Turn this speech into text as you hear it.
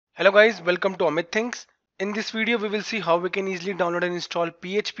Hello guys, welcome to Amit Thinks. In this video we will see how we can easily download and install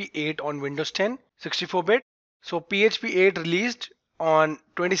PHP 8 on Windows 10 64-bit. So PHP 8 released on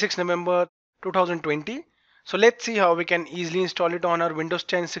 26 November 2020. So let's see how we can easily install it on our Windows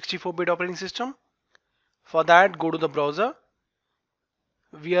 10 64-bit operating system. For that, go to the browser.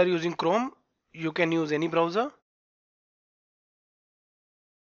 We are using Chrome. You can use any browser.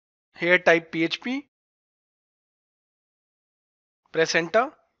 Here type PHP, press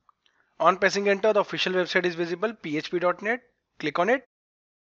enter. On pressing enter, the official website is visible, php.net. Click on it.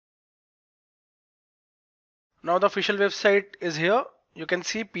 Now the official website is here. You can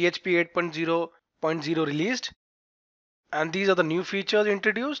see PHP 8.0.0 released, and these are the new features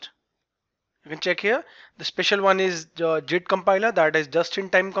introduced. You can check here. The special one is the JIT compiler, that is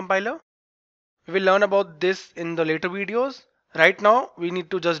just-in-time compiler. We will learn about this in the later videos. Right now we need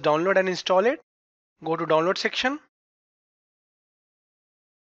to just download and install it. Go to download section.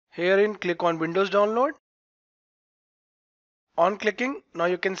 Herein click on Windows download. On clicking, now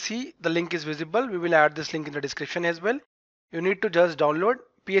you can see the link is visible. We will add this link in the description as well. You need to just download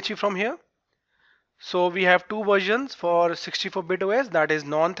PHP from here. So we have two versions for 64-bit OS, that is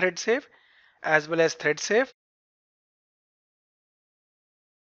non-thread safe as well as thread safe.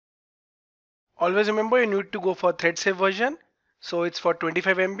 Always remember you need to go for thread safe version. So it's for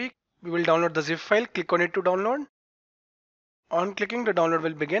 25 MB. We will download the zip file. Click on it to download. On clicking, the download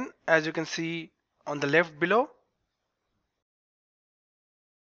will begin, as you can see on the left below.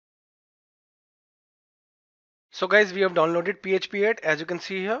 So guys, we have downloaded PHP 8 as you can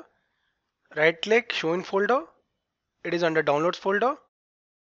see here. Right click, show in folder. It is under downloads folder.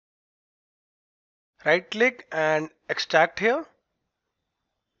 Right click and extract here.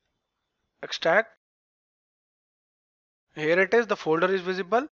 Extract. Here it is, the folder is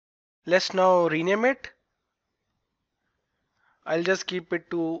visible. Let's now rename it. I'll just keep it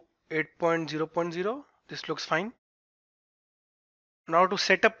to 8.0.0. This looks fine. Now to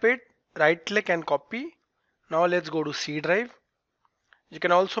set up it, right click and copy. Now let's go to C drive. You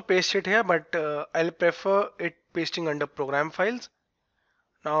can also paste it here, but I'll prefer it pasting under program files.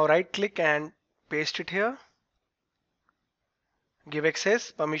 Now right click and paste it here. Give access,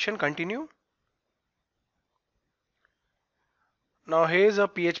 permission, continue. Now here's a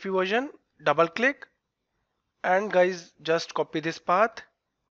PHP version. Double click and guys just copy this path.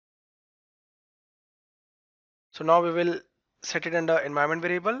 So now we will set it under environment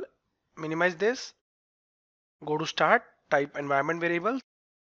variable. Minimize this. Go to start, type environment variables.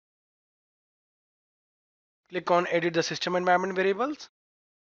 Click on edit the system environment variables.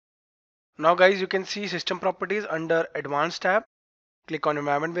 Now guys, you can see system properties under advanced tab. Click on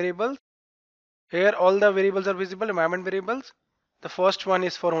environment variables. Here all the variables are visible, environment variables. The first one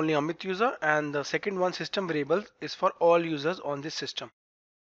is for only Amit user and the second one, system variables, is for all users on this system.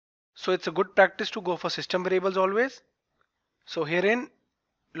 So it's a good practice to go for system variables always. So herein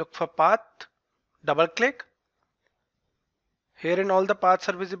look for path, double click. Herein all the paths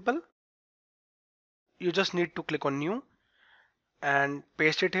are visible. You just need to click on new and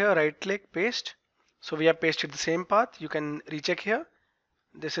paste it here, right click, paste. So we have pasted the same path. You can recheck here.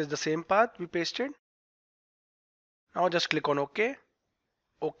 This is the same path we pasted. Now just click on OK.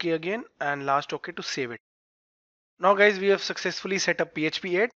 OK again and last OK to save it. Now guys, we have successfully set up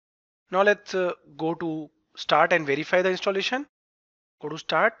PHP 8. Now let's go to start and verify the installation. Go to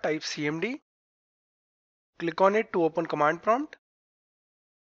start, type cmd. Click on it to open command prompt.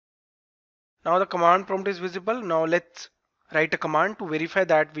 Now the command prompt is visible. Now let's write a command to verify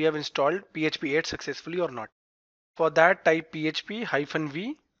that we have installed PHP 8 successfully or not. For that, type php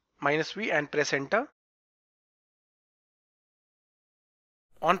 -v -v and press enter.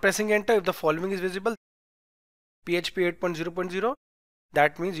 On pressing enter, if the following is visible, PHP 8.0.0,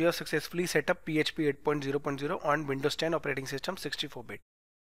 that means you have successfully set up PHP 8.0.0 on Windows 10 operating system 64-bit.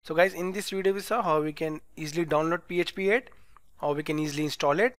 So guys, in this video we saw how we can easily download PHP 8, how we can easily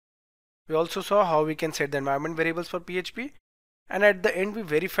install it. We also saw how we can set the environment variables for PHP, and at the end we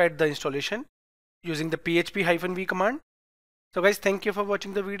verified the installation using the php -v command. So guys, thank you for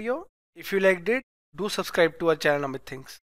watching the video. If you liked it, do subscribe to our channel Amit Thinks.